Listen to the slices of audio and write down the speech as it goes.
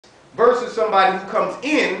versus somebody who comes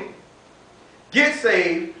in, gets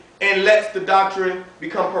saved, and lets the doctrine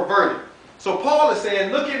become perverted. So Paul is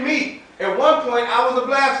saying, look at me. At one point, I was a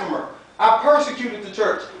blasphemer. I persecuted the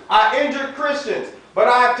church. I injured Christians. But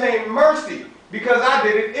I obtained mercy because I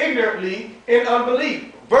did it ignorantly in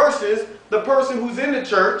unbelief. Versus the person who's in the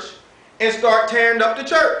church and start tearing up the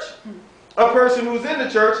church. A person who's in the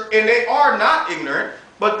church and they are not ignorant,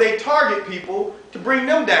 but they target people to bring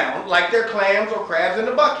them down like they're clams or crabs in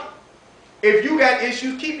the bucket. If you got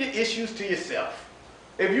issues, keep your issues to yourself.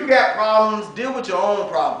 If you got problems, deal with your own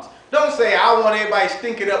problems. Don't say, I want everybody to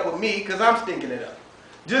stink it up with me because I'm stinking it up.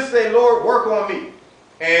 Just say, Lord, work on me.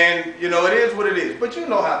 And, you know, it is what it is. But you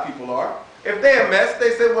know how people are. If they're a mess,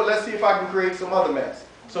 they say, well, let's see if I can create some other mess.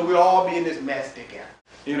 So we'll all be in this mess together.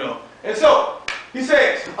 You know. And so, he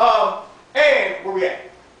says, and, where we at?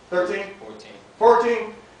 13? 14.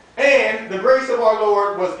 14. And the grace of our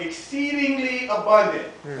Lord was exceedingly abundant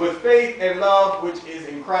with faith and love which is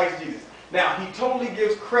in Christ Jesus. Now, he totally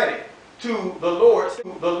gives credit to the Lord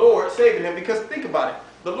saving him, because think about it.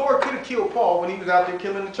 The Lord could have killed Paul when he was out there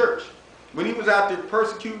killing the church. When he was out there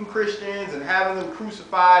persecuting Christians and having them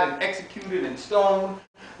crucified and executed and stoned,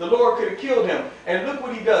 the Lord could have killed him. And look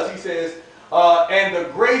what he does. He says, and the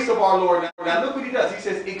grace of our Lord. Now look what he does. He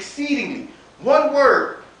says exceedingly. One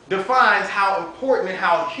word defines how important and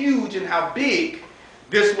how huge and how big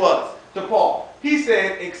this was to Paul. He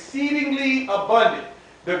said exceedingly abundant.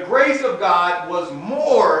 The grace of God was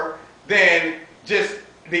more than just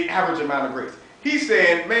the average amount of grace. He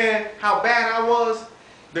said, man, how bad I was,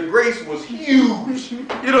 the grace was huge. You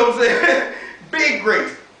know what I'm saying? Big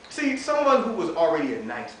grace. See, someone who was already a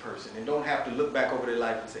nice person and don't have to look back over their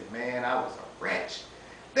life and say, man, I was a wretch.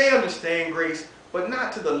 They understand grace, but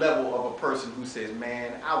not to the level of a person who says,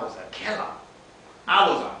 man, I was a killer. I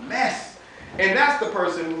was a mess. And that's the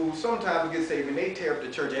person who sometimes gets saved and they tear up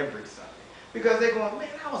the church every Sunday. Because they're going, man,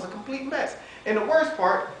 I was a complete mess. And the worst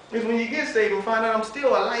part is when you get saved and find out I'm still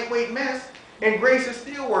a lightweight mess and grace is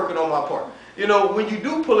still working on my part. You know, when you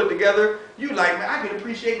do pull it together, you like, man, I can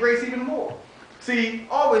appreciate grace even more. See,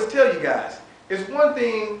 I always tell you guys, it's one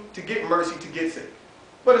thing to get mercy to get saved.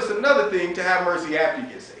 But it's another thing to have mercy after you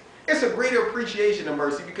get saved. It's a greater appreciation of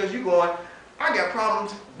mercy because you're going, I got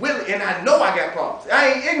problems, and I know I got problems.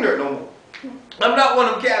 I ain't ignorant no more. I'm not one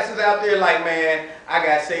of them cats that's out there like, man, I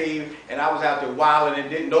got saved and I was out there wilding and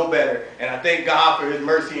didn't know better, and I thank God for his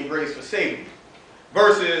mercy and grace for saving me.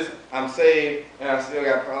 Versus, I'm saved and I still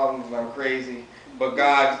got problems and I'm crazy, but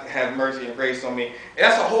God has mercy and grace on me. And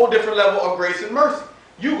that's a whole different level of grace and mercy.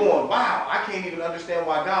 You going, wow, I can't even understand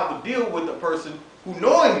why God would deal with a person who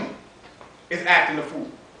knowingly is acting a fool.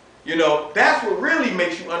 You know, that's what really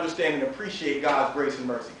makes you understand and appreciate God's grace and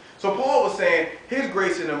mercy. So Paul was saying his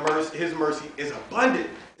grace and his mercy is abundant.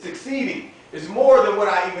 It's exceeding. It's more than what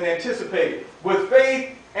I even anticipated. With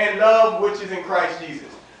faith and love which is in Christ Jesus.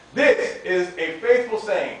 This is a faithful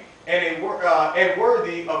saying and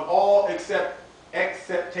worthy of all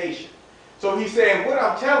acceptation. So he's saying what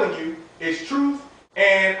I'm telling you is truth,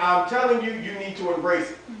 and I'm telling you, you need to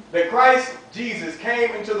embrace it. That Christ Jesus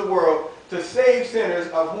came into the world to save sinners,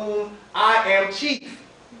 of whom I am chief.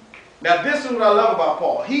 Now this is what I love about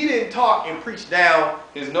Paul. He didn't talk and preach down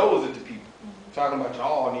his nose at the people. Talking about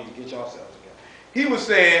y'all need to get yourselves together. He was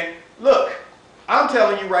saying, look, I'm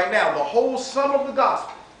telling you right now, the whole sum of the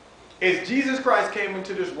gospel is Jesus Christ came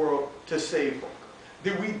into this world to save folk.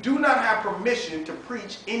 That we do not have permission to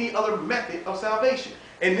preach any other method of salvation.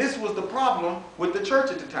 And this was the problem with the church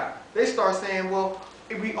at the time. They start saying, well,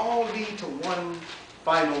 we all lead to one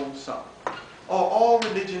final sum. Or all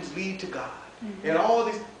religions lead to God. And all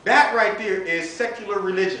this, that right there is secular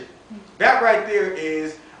religion. That right there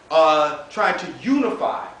is trying to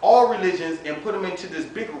unify all religions and put them into this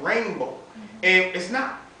big rainbow. And it's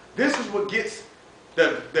not. This is what gets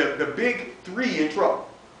the big three in trouble,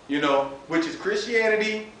 you know, which is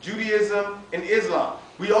Christianity, Judaism, and Islam.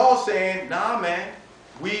 We all saying, nah, man,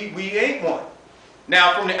 we ain't one.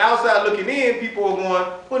 Now, from the outside looking in, people are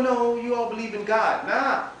going, well, no, you all believe in God.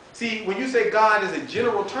 Nah. See, when you say God is a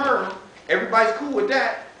general term, everybody's cool with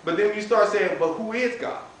that. But then you start saying, but who is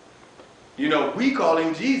God? You know, we call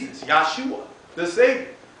him Jesus, Yahshua, the Savior.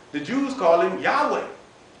 The Jews call him Yahweh.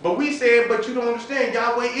 But we say, but you don't understand,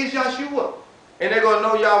 Yahweh is Yahshua. And they're going to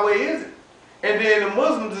know Yahweh isn't. And then the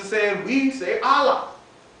Muslims are saying, we say Allah.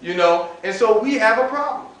 You know, and so we have a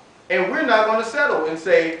problem. And we're not going to settle and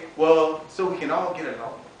say, well, so we can all get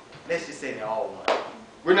along. Let's just say they're all one.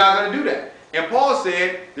 We're not going to do that. And Paul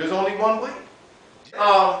said, there's only one way.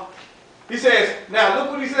 He says, now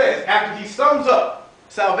look what he says. After he sums up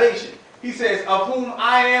salvation, he says, of whom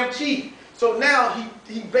I am chief. So now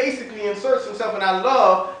he basically inserts himself, and I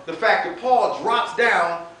love the fact that Paul drops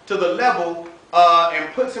down to the level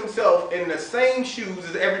and puts himself in the same shoes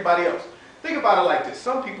as everybody else. Think about it like this.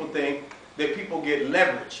 Some people think that people get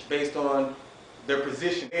leverage based on their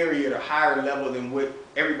position area at a higher level than what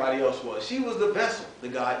everybody else was. She was the vessel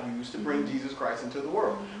that God used to bring Jesus Christ into the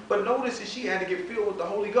world. But notice that she had to get filled with the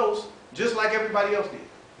Holy Ghost just like everybody else did.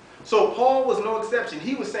 So Paul was no exception.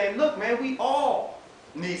 He was saying, look, man, we all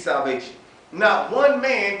need salvation. Not one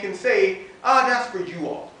man can say, that's for you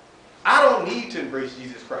all. I don't need to embrace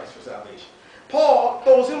Jesus Christ for salvation. Paul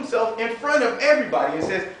throws himself in front of everybody and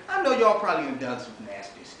says, I know y'all probably have done some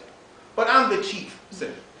nasty stuff, but I'm the chief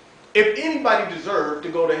sinner. If anybody deserved to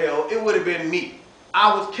go to hell, it would have been me.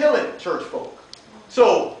 I was killing church folk.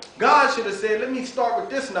 So God should have said, let me start with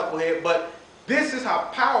this knucklehead, but this is how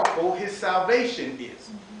powerful his salvation is.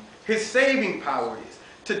 His saving power is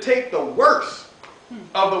to take the worst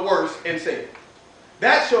of the worst and save it.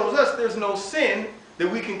 That shows us there's no sin that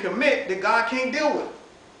we can commit that God can't deal with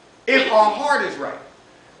if our heart is right.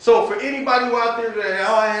 So for anybody who out there that,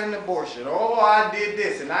 I had an abortion, I did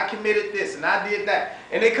this, and I committed this, and I did that,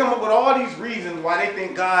 and they come up with all these reasons why they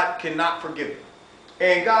think God cannot forgive them.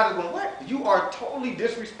 And God is going, what? You are totally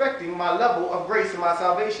disrespecting my level of grace and my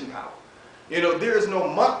salvation power. You know, there is no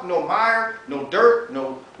muck, no mire, no dirt,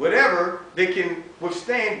 no whatever that can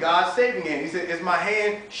withstand God's saving hand. He said, is my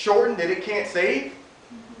hand shortened that it can't save?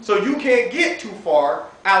 So you can't get too far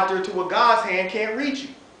out there to where God's hand can't reach you.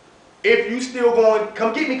 If you still going,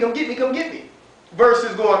 come get me, come get me, come get me,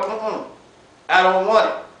 versus going, I don't want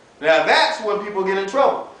it. Now that's when people get in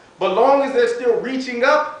trouble. But long as they're still reaching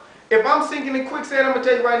up, if I'm sinking in quicksand, I'm going to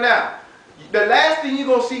tell you right now, the last thing you're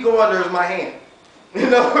going to see go under is my hand. You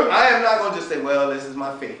know, I am not going to just say, well, this is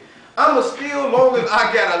my fate. I'm going to still, long as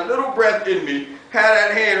I got a little breath in me, have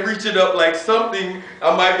that hand reaching up like something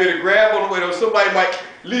I might be able to grab on the way, or somebody might,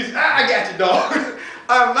 at least, I got you, dog.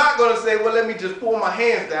 I'm not going to say, well, let me just pull my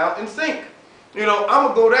hands down and sink. You know,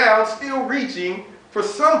 I'm going to go down still reaching for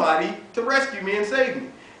somebody to rescue me and save me.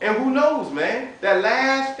 And who knows, man, that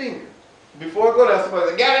last finger, before I go down,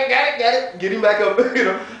 somebody like, got it, get him back up. You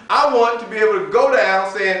know, I want to be able to go down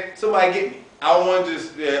saying, somebody get me. I don't want to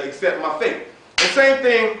just accept my fate. The same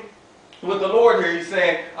thing with the Lord here. He's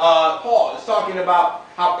saying, Paul is talking about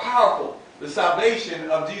how powerful the salvation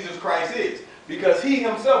of Jesus Christ is, because he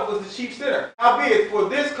himself was the chief sinner. Howbeit, for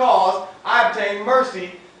this cause I obtained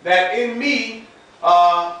mercy, that in me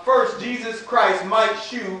first Jesus Christ might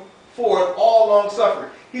shew forth all long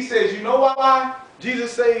suffering. He says, you know why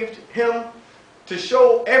Jesus saved him? To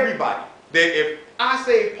show everybody that if I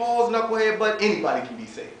save Paul's knucklehead, but anybody can be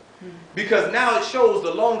saved. Because now it shows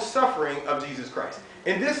the long suffering of Jesus Christ.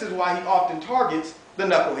 And this is why he often targets the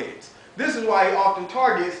knuckleheads. This is why he often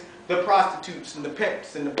targets the prostitutes and the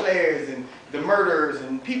pimps and the players and the murderers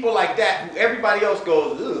and people like that who everybody else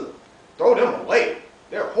goes, ugh, throw them away.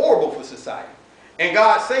 They're horrible for society. And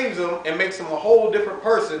God saves them and makes them a whole different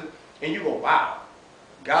person. And you go, wow,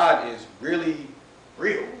 God is really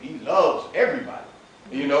real. He loves everybody.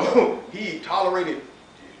 You know, he tolerated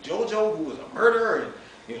JoJo, who was a murderer, and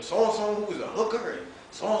you know, so-and-so who was a hooker, and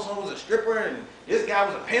so-and-so was a stripper, and this guy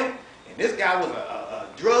was a pimp, and this guy was a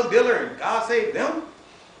drug dealer, and God saved them.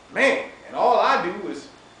 Man, and all I do is,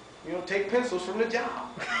 you know, take pencils from the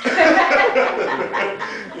job.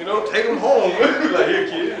 You know, take them home. Like, here,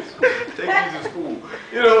 kids, take these to school.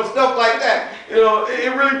 You know, stuff like that. You know,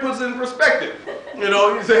 it really puts it in perspective. You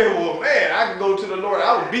know, you say, well, man, I could go to the Lord.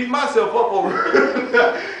 I would beat myself up over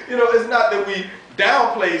it. You know, it's not that we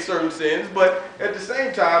downplay certain sins, but at the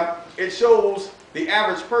same time, it shows the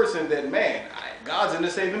average person that, man, God's in the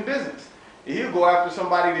saving business. He'll go after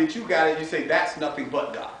somebody that you got and you say, that's nothing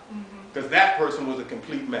but God. Because that person was a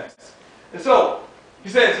complete mess. And so, he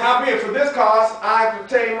says, howbeit for this cause I have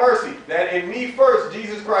obtained mercy, that in me first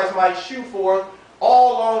Jesus Christ might shew forth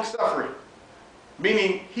all long suffering.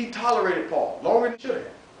 Meaning, he tolerated Paul longer than he should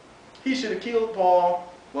have. He should have killed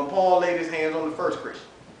Paul when Paul laid his hands on the first Christian.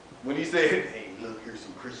 When he said, hey, look, here's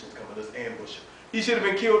some Christians coming, let's ambush him. He should have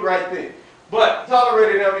been killed right then. But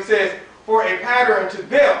tolerated him, he says, for a pattern to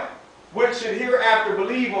them, which should hereafter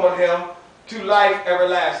believe on him to life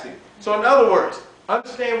everlasting. So in other words,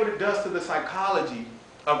 understand what it does to the psychology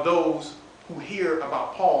of those who hear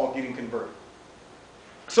about Paul getting converted.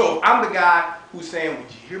 So if I'm the guy who's saying, well,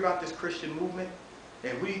 did you hear about this Christian movement?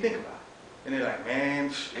 And what do you think about it? And they're like,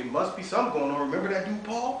 man, it must be something going on. Remember that dude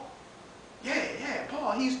Paul? Yeah,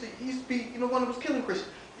 Paul, he used to be, you know, one of those killing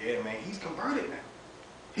Christians. Yeah, man, he's converted now.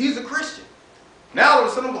 He's a Christian. Now all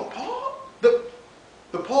of a sudden I'm going, Paul?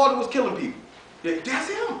 The Paul that was killing people. Yeah, that's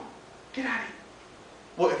him. Get out of here.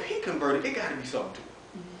 Well, if he converted, it got to be something to him.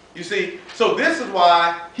 You see? So this is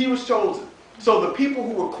why he was chosen. So the people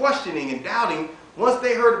who were questioning and doubting, once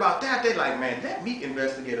they heard about that, they're like, man, let me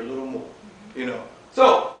investigate a little more. You know?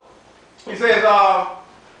 So, he says,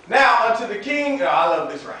 now unto the king, I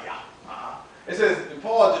love this right here. It says,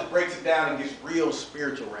 Paul just breaks it down and gets real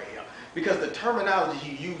spiritual right here. Because the terminology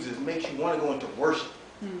he uses makes you want to go into worship.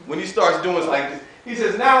 When he starts doing it like this, he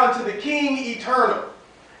says, now unto the King eternal.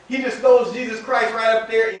 He just throws Jesus Christ right up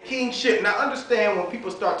there in kingship. Now understand when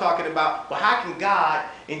people start talking about, well, how can God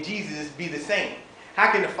and Jesus be the same?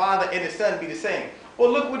 How can the Father and the Son be the same?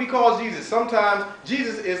 Well, look what he calls Jesus. Sometimes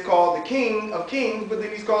Jesus is called the King of Kings, but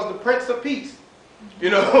then he's called the Prince of Peace.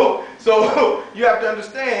 You know, so you have to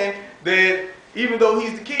understand that even though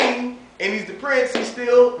he's the king and he's the prince, he's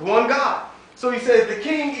still one God. So he says the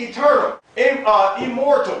King eternal,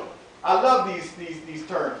 immortal. I love these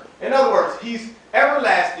terms. In other words, he's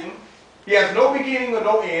everlasting. He has no beginning or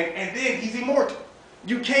no end, and then he's immortal.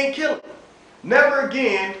 You can't kill him. Never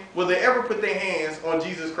again will they ever put their hands on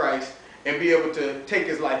Jesus Christ and be able to take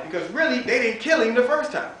his life, because really they didn't kill him the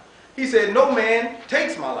first time. He said, no man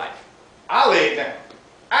takes my life. I lay it down.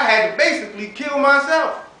 I had to basically kill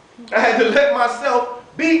myself. I had to let myself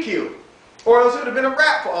be killed, or else it would have been a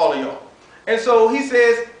wrap for all of y'all. And so he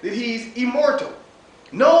says that he's immortal.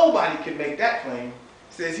 Nobody can make that claim.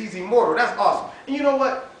 He says he's immortal. That's awesome. And you know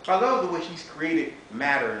what? I love the way he's created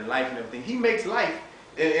matter and life and everything. He makes life,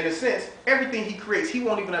 in a sense, everything he creates, he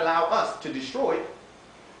won't even allow us to destroy it.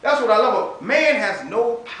 That's what I love. Man has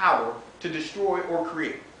no power to destroy or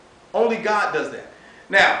create. Only God does that.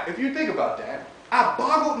 Now, if you think about that, I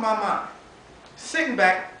boggled my mind, sitting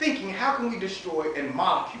back thinking, how can we destroy a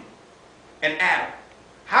molecule, an atom?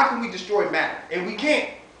 How can we destroy matter? And we can't.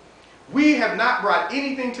 We have not brought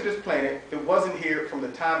anything to this planet that wasn't here from the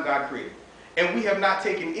time God created. And we have not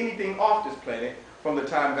taken anything off this planet from the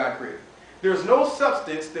time God created. There's no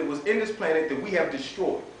substance that was in this planet that we have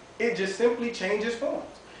destroyed. It just simply changes forms.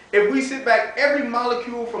 If we sit back, every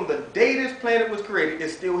molecule from the day this planet was created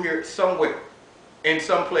is still here somewhere, in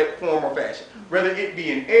some form or fashion. Whether it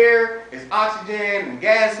be in air, as oxygen and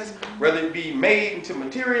gases, whether it be made into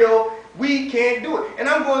material, we can't do it. And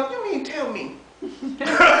I'm going, you mean tell me,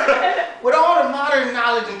 with all the modern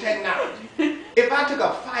knowledge and technology, if I took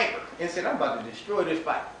a fiber and said, I'm about to destroy this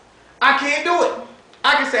fiber, I can't do it.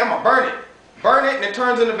 I can say, I'm going to burn it, and it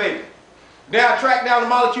turns into vapor. Now I track down the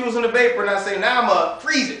molecules in the vapor, and I say, now I'm going to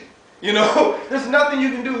freeze it. You know, there's nothing you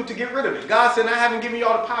can do to get rid of it. God said, I haven't given you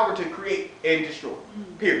all the power to create and destroy.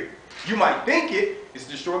 Period. You might think it's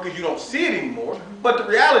destroyed because you don't see it anymore, but the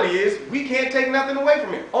reality is we can't take nothing away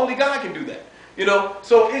from it. Only God can do that. You know,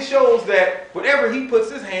 so it shows that whatever he puts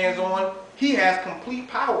his hands on, he has complete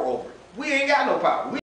power over it. We ain't got no power.